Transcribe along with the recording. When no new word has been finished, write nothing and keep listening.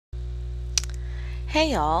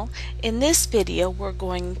Hey all, in this video we're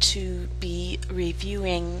going to be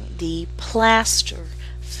reviewing the Plaster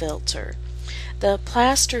filter. The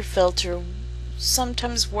Plaster filter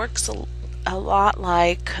sometimes works a lot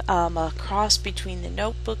like a cross between the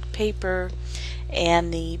notebook paper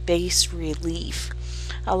and the base relief.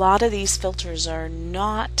 A lot of these filters are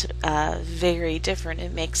not very different.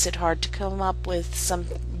 It makes it hard to come up with some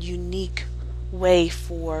unique way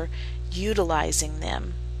for utilizing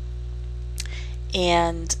them.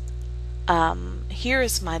 And here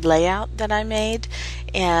is my layout that I made,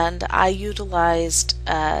 and I utilized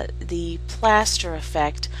the plaster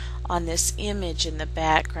effect on this image in the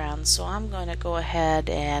background. So I'm going to go ahead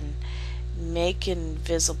and make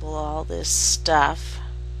invisible all this stuff.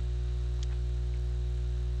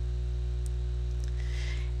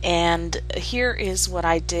 And here is what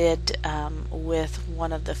I did with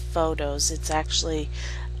one of the photos. It's actually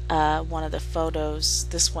one of the photos,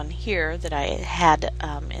 this one here, that I had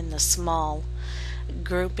in the small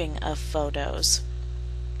grouping of photos.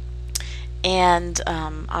 And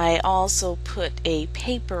I also put a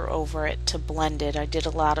paper over it to blend it. I did a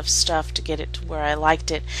lot of stuff to get it to where I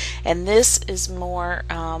liked it. And this is more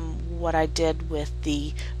what I did with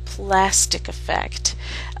the plastic effect.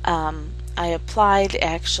 I applied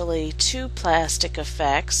actually two plastic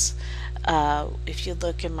effects. If you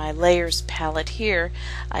look in my layers palette here,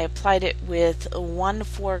 I applied it with one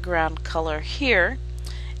foreground color here,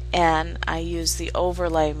 and I used the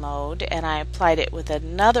overlay mode, and I applied it with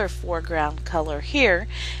another foreground color here,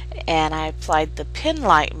 and I applied the pin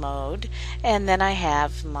light mode, and then I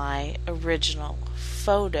have my original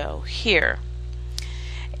photo here.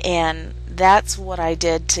 And that's what I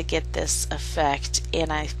did to get this effect,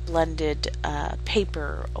 and I blended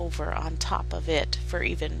paper over on top of it for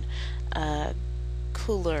even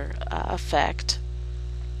cooler effect.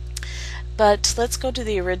 But let's go to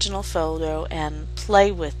the original photo and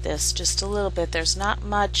play with this just a little bit. There's not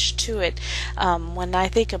much to it. When I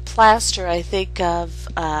think of plaster, I think of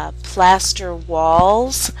plaster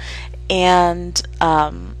walls and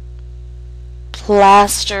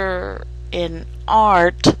plaster in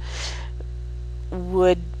art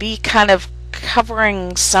would be kind of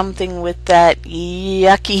covering something with that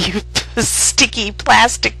yucky sticky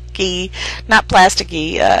not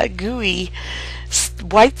plasticky gooey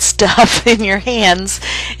white stuff in your hands,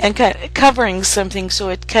 and kind of covering something so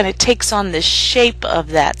it kind of takes on the shape of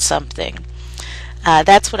that something.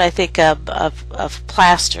 That's what I think of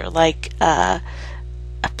plaster, like a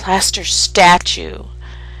plaster statue,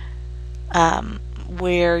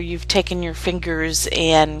 where you've taken your fingers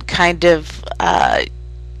and kind of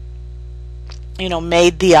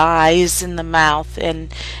made the eyes and the mouth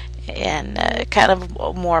and kind of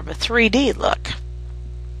more of a 3D look.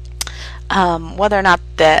 Whether or not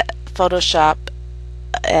the Photoshop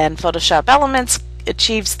and Photoshop Elements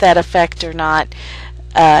achieves that effect or not,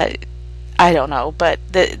 I don't know, but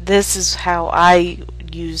this is how I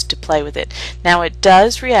used to play with it. Now it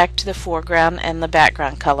does react to the foreground and the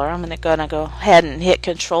background color. I'm going to go ahead and hit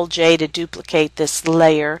Control J to duplicate this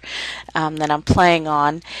layer that I'm playing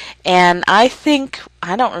on, and I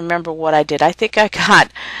don't remember what I did. I think I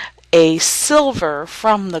got a silver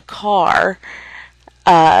from the car,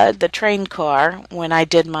 the train car, when I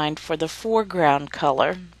did mine for the foreground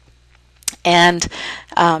color. And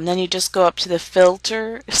then you just go up to the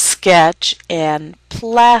filter, sketch, and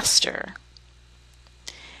plaster,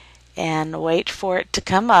 and wait for it to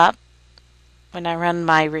come up. When I run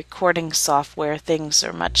my recording software, things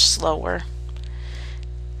are much slower.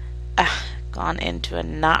 Gone into a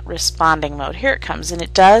not responding mode. Here it comes, and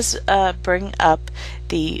it does bring up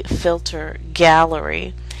the filter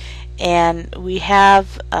gallery, and we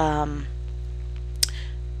have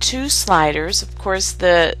two sliders. Of course,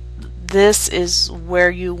 this is where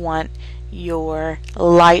you want your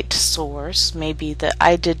light source. Maybe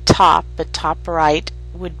I did top, but top right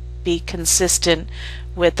would be consistent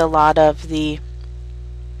with a lot of the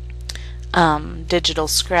digital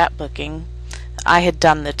scrapbooking. I had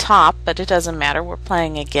done the top, but it doesn't matter. We're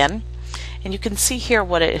playing again. And you can see here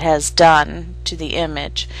what it has done to the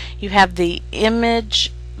image. You have the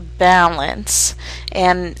image balance,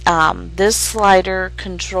 and this slider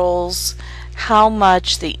controls how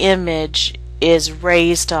much the image is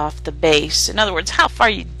raised off the base. In other words, how far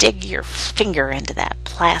you dig your finger into that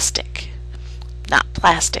plastic. Not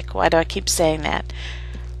plastic. Why do I keep saying that?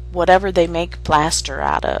 Whatever they make plaster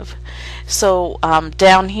out of. So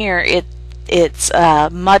down here it's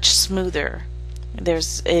much smoother.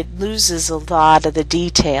 It loses a lot of the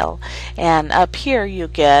detail, and up here you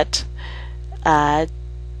get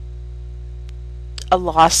a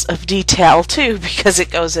loss of detail too because it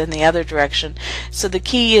goes in the other direction. So the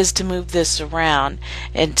key is to move this around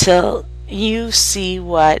until you see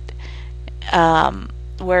what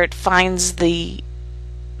where it finds the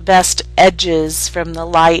best edges from the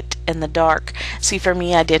light and the dark. See, for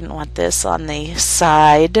me, I didn't want this on the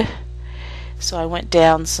side, so I went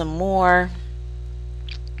down some more.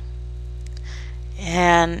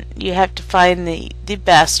 And you have to find the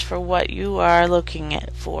best for what you are looking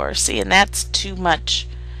at for. See, and that's too much.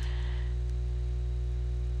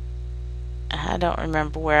 I don't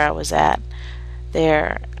remember where I was at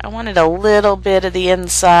there. I wanted a little bit of the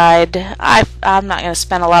inside. I'm not going to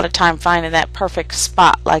spend a lot of time finding that perfect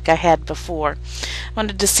spot like I had before. I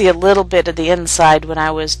wanted to see a little bit of the inside when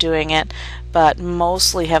I was doing it, but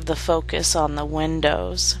mostly have the focus on the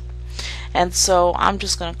windows. And so I'm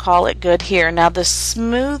just going to call it good here. Now the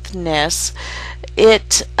smoothness,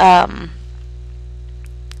 I'm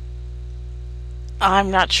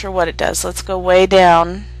not sure what it does. Let's go way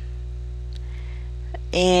down,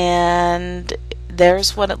 and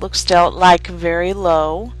there's what it looks like very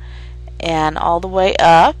low, and all the way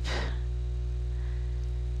up,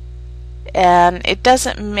 and it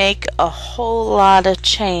doesn't make a whole lot of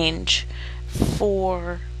change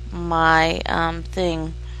for my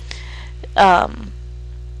thing.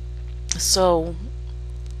 So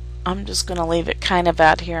I'm just going to leave it kind of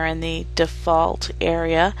out here in the default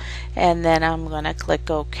area, and then I'm going to click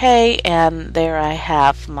OK, and there I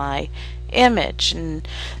have my image. And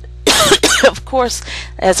of course,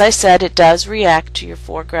 as I said, it does react to your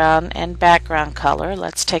foreground and background color.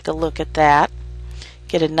 Let's take a look at that.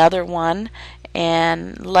 Get another one,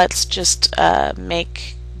 and let's just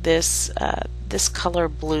make this this color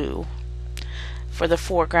blue for the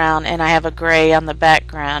foreground, and I have a gray on the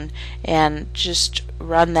background, and just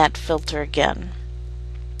run that filter again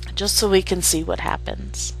just so we can see what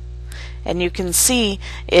happens. And you can see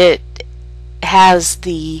it has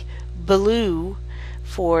the blue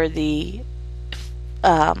for the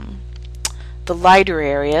lighter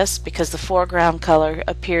areas because the foreground color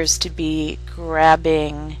appears to be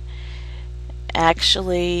grabbing,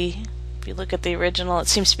 actually if you look at the original, it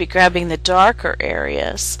seems to be grabbing the darker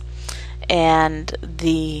areas, and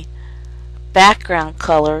the background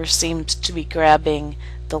color seems to be grabbing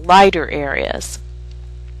the lighter areas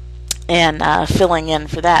and filling in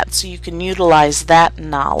for that. So you can utilize that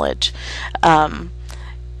knowledge.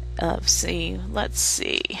 Let's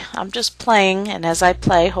see. I'm just playing, and as I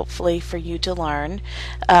play, hopefully for you to learn.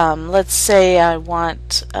 Let's say I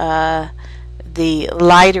want the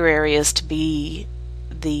lighter areas to be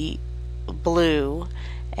the blue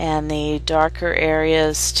and the darker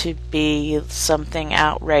areas to be something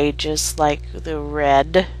outrageous like the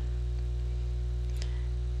red.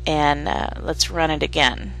 And let's run it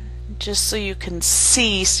again just so you can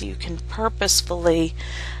see, so you can purposefully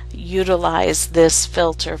utilize this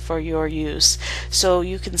filter for your use. So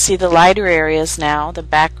you can see the lighter areas now, the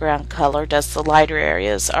background color does the lighter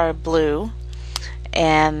areas are blue,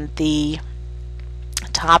 and the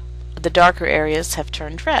darker areas have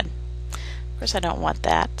turned red. Of course I don't want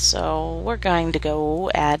that, so we're going to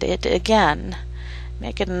go add it again.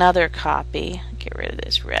 Make it another copy. Get rid of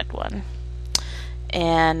this red one.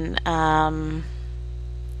 And I'm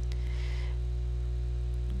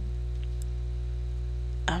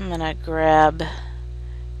going to grab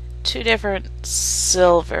two different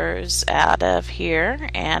silvers out of here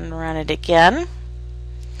and run it again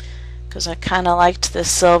because I kind of liked the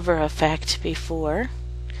silver effect before.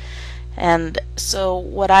 And so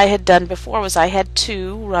what I had done before was I had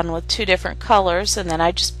run with two different colors, and then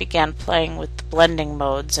I just began playing with the blending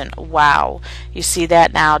modes, and wow, you see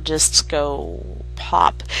that now just go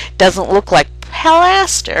pop. It doesn't look like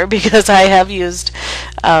Plaster because I have used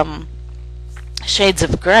shades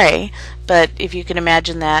of gray, but if you can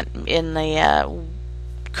imagine that in the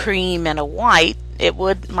cream and a white, it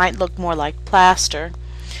might look more like Plaster.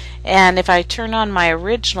 And if I turn on my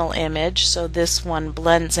original image so this one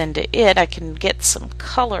blends into it, I can get some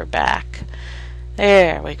color back.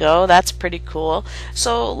 There we go. That's pretty cool.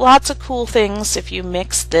 So lots of cool things if you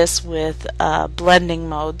mix this with blending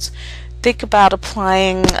modes. Think about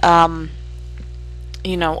applying other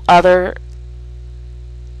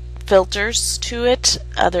filters to it,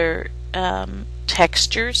 other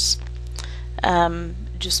textures.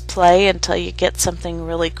 Just play until you get something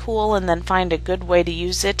really cool, and then find a good way to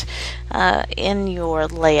use it in your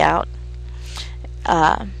layout,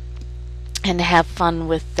 and have fun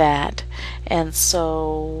with that. And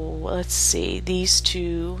so let's see, these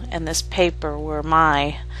two and this paper were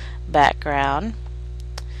my background,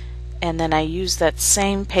 and then I used that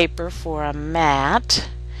same paper for a mat,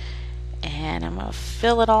 And I'm going to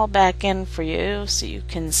fill it all back in for you so you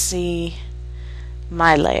can see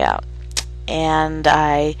my layout. And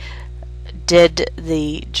I did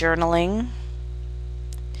the journaling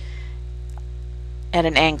at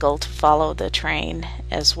an angle to follow the train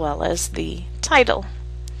as well as the title.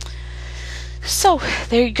 So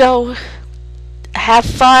there you go. Have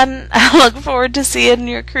fun. I look forward to seeing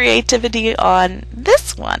your creativity on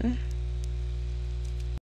this one.